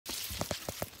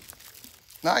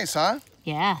Nice, huh?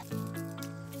 Yeah.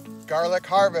 Garlic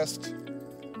harvest.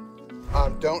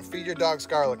 Don't feed your dogs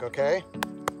garlic, okay?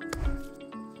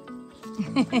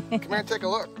 Come here and take a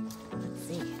look. Let's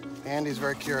see. Andy's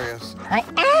very curious. Hi,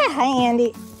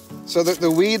 Andy. So the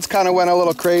weeds kind of went a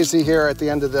little crazy here at the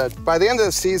end of by the end of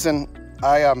the season,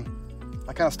 I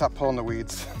kind of stopped pulling the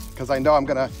weeds because I know I'm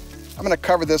gonna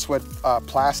cover this with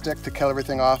plastic to kill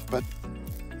everything off, but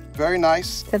very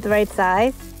nice. Is that the right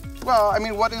size? Well, I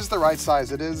mean, what is the right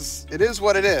size? It is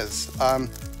what it is,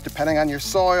 depending on your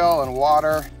soil and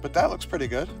water, but that looks pretty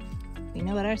good. We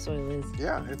know what our soil is.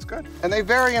 Yeah, it's good. And they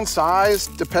vary in size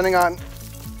depending on,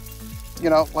 you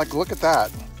know, like look at that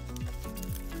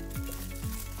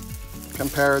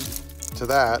compared to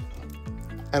that.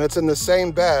 And it's in the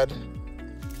same bed.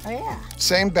 Oh yeah.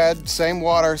 Same bed, same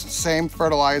water, same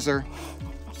fertilizer,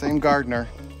 same gardener.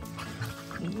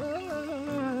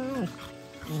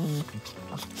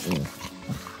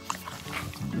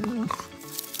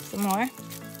 Some more.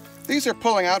 These are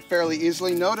pulling out fairly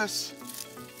easily. Notice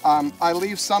I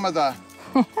leave some of the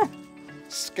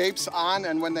scapes on,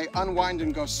 and when they unwind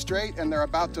and go straight and they're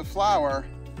about to flower,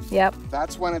 yep,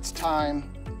 that's when it's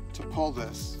time to pull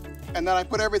this. And then I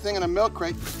put everything in a milk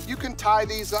crate. You can tie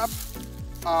these up.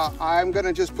 I'm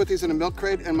gonna just put these in a milk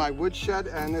crate in my wood shed,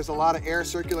 and there's a lot of air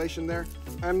circulation there.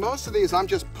 And most of these I'm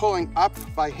just pulling up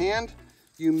by hand.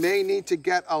 You may need to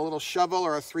get a little shovel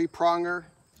or a 3-pronger.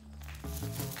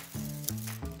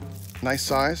 Nice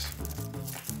size.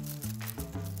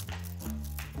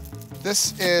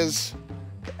 This is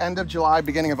the end of July,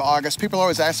 beginning of August. People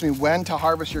always ask me when to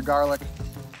harvest your garlic.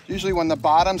 Usually when the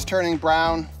bottom's turning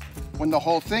brown. When the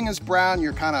whole thing is brown,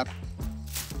 you're kind of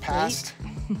past.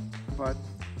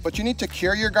 But you need to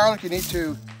cure your garlic. You need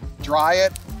to dry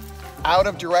it out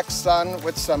of direct sun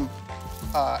with some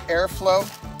airflow.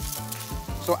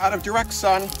 So out of direct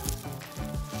sun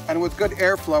and with good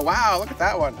airflow. Wow, look at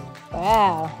that one.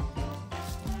 Wow.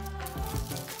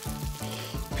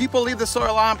 People leave the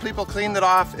soil on, people clean it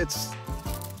off. It's,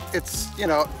 you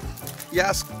know, you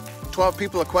ask 12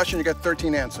 people a question, you get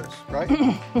 13 answers, right?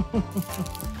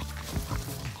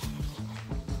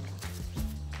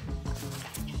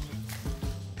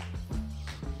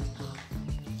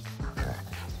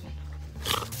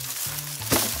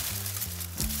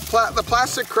 The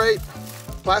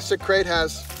plastic crate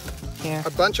has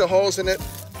a bunch of holes in it.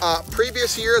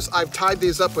 Previous years, I've tied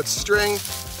these up with string,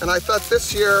 and I thought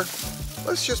this year,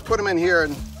 let's just put them in here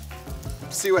and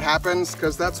see what happens,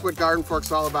 because that's what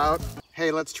GardenFork's all about.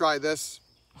 Hey, let's try this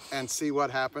and see what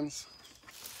happens.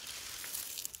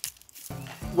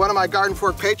 One of my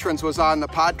GardenFork patrons was on the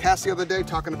podcast the other day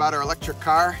talking about her electric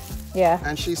car. Yeah.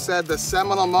 And she said the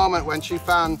seminal moment when she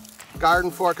found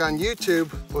GardenFork on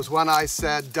YouTube was when I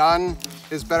said, done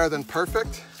is better than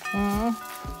perfect.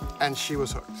 And she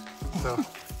was hooked. So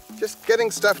just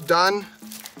getting stuff done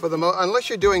for the unless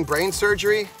you're doing brain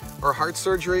surgery or heart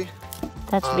surgery.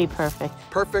 That should be perfect.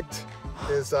 Perfect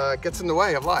is gets in the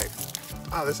way of life.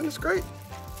 Oh, isn't this great?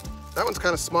 That one's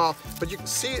kind of small, but you can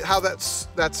see how that's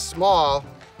small.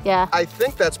 Yeah. I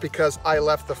think that's because I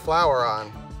left the flower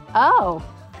on. Oh.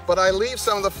 But I leave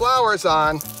some of the flowers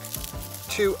on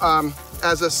to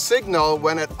as a signal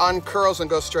when it uncurls and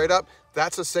goes straight up.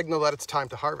 That's a signal that it's time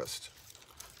to harvest.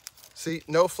 See,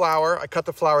 no flower. I cut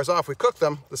the flowers off. We cook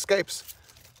them, the scapes.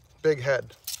 Big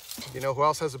head. You know who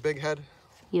else has a big head?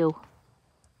 You.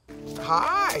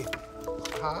 Hi.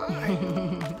 Hi.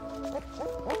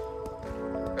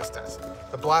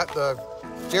 The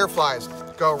deer flies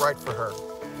go right for her.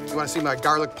 You want to see my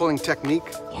garlic pulling technique?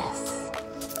 Yes.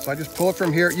 So I just pull it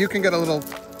from here. You can get a little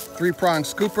 3-prong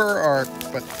scooper,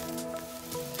 but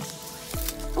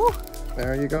Ooh.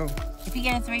 There you go. If you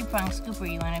get a 3-prong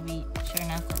scooper, you want to be sure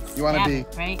enough to you want to be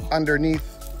right?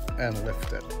 underneath and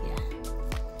lift it. Yeah.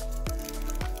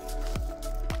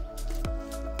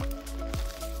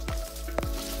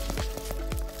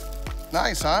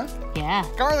 Nice, huh? Yeah.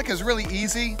 Garlic is really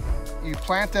easy. You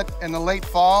plant it in the late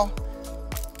fall.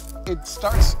 It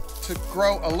starts to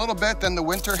grow a little bit, then the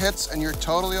winter hits, and you're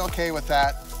totally okay with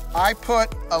that. I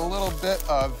put a little bit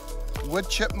of wood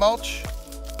chip mulch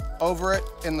over it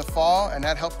in the fall, and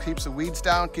that helps keeps the weeds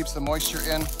down, keeps the moisture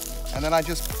in, and then I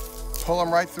just pull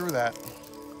them right through that.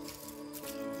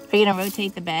 Are you gonna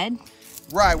rotate the bed?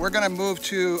 Right, we're gonna move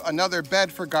to another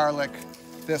bed for garlic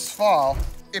this fall.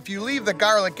 If you leave the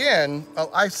garlic in,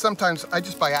 I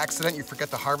just by accident, you forget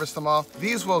to harvest them all.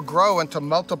 These will grow into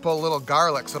multiple little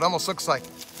garlics. It almost looks like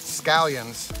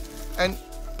scallions. And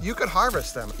you could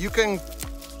harvest them. You can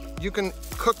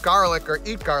cook garlic or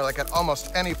eat garlic at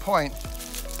almost any point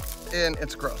in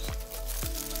its growth.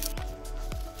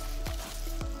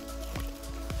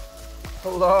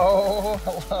 Hello,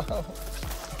 hello.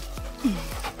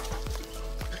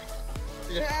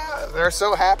 Yeah, they're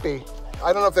so happy.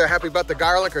 I don't know if they're happy about the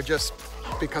garlic or just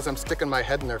because I'm sticking my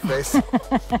head in their face.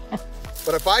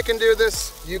 But if I can do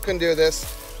this, you can do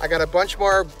this. I got a bunch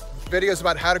more videos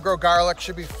about how to grow garlic,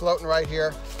 should be floating right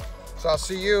here. So I'll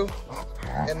see you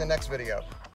in the next video.